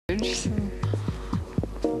huge,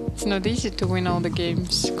 so it's not easy to win all the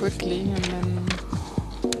games quickly, and then...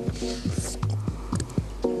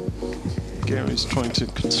 Gary's trying to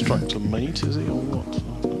construct a mate, is he, or what?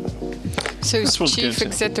 So chief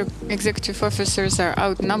executive officers are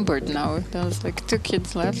outnumbered now. There's like 2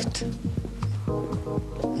 kids left.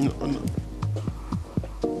 No.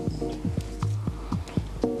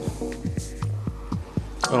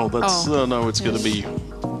 Oh, that's no. It's going to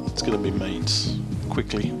be mates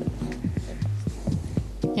quickly.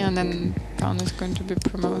 Yeah, and then Brown is going to be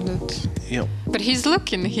promoted. Yep. But he's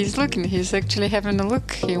looking. He's actually having a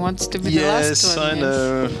look. He wants to be the last one.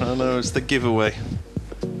 Yes, I know. It's the giveaway.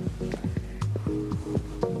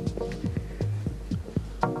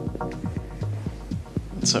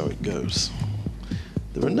 That's how it goes.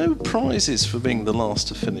 There are no prizes for being the last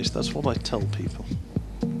to finish. That's what I tell people.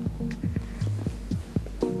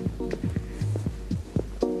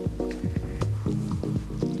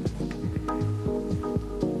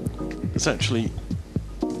 There's actually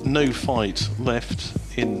no fight left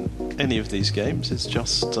in any of these games. It's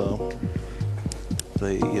just the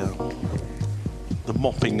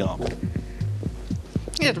mopping up.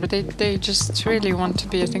 Yeah, but they just really want to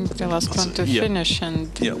be, I think, the last one to finish,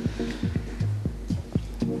 and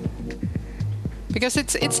because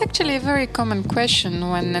it's actually a very common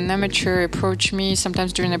question when an amateur approach me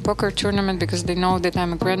sometimes during a poker tournament, because they know that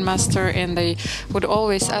I'm a grandmaster, and they would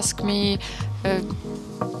always ask me,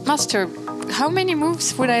 Master, how many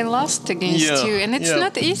moves would I lost against you? And it's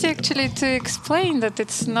not easy actually to explain that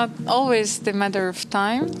it's not always the matter of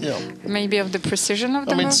time, maybe of the precision of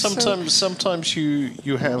the moves. Sometimes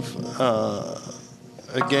you have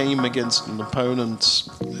a game against an opponent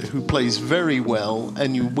who plays very well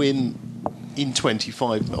and you win in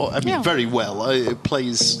 25. Very well. It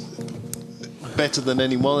plays better than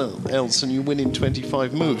anyone else and you win in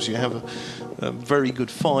 25 moves. You have a very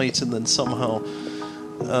good fight, and then somehow...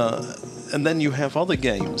 and then you have other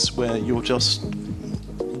games where you're just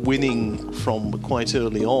winning from quite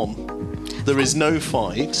early on. There is no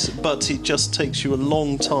fight, but it just takes you a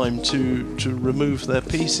long time to remove their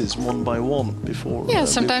pieces one by one before.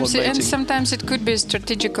 Sometimes it could be a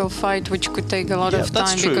strategical fight, which could take a lot of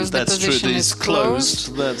time because the position is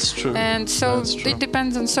closed. That's true. And so it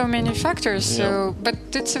depends on so many factors. So, but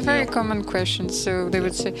it's a very common question. So they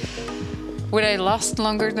would say, would I last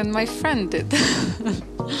longer than my friend did?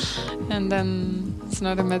 And then it's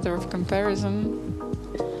not a matter of comparison.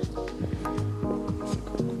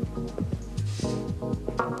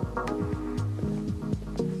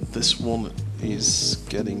 This one is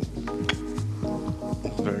getting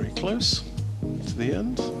very close to the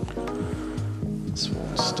end. This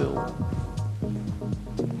one still...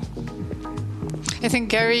 I think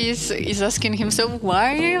Gary is asking himself,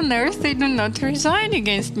 why on earth they do not resign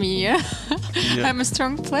against me? I'm a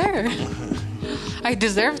strong player. I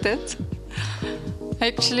deserved it. I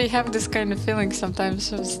actually have this kind of feeling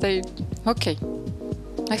sometimes. Okay,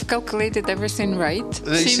 I've calculated everything right.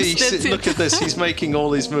 Look at this. He's making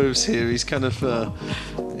all his moves here. He's kind of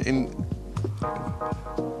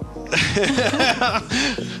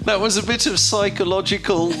That was a bit of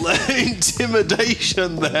psychological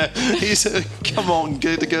intimidation there. He's come on,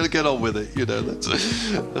 get on with it. You know, that's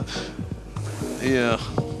yeah.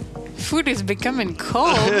 Food is becoming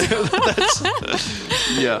cold.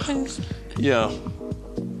 Yeah.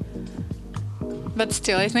 But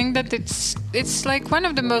still, I think that it's like one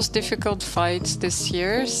of the most difficult fights this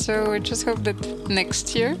year. So I just hope that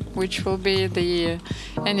next year, which will be the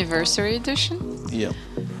anniversary edition.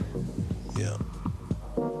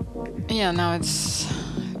 Yeah, now it's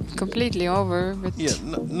completely over. But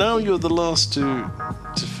now you're the last to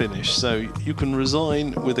finish, so you can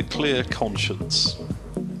resign with a clear conscience.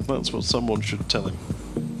 That's what someone should tell him.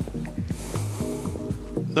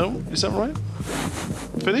 No? Is that right?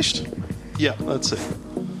 Finished? Yeah, that's it.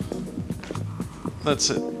 That's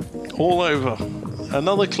it. All over.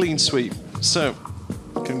 Another clean sweep. So,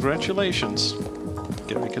 congratulations,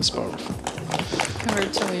 Garry Kasparov.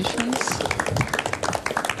 Congratulations.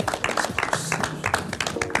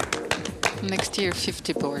 Next year,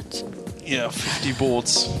 50 boards. Yeah, 50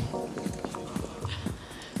 boards.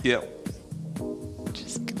 Yeah.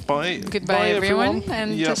 Goodbye everyone,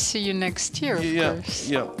 and to see you next year, of course.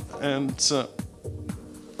 Yeah, and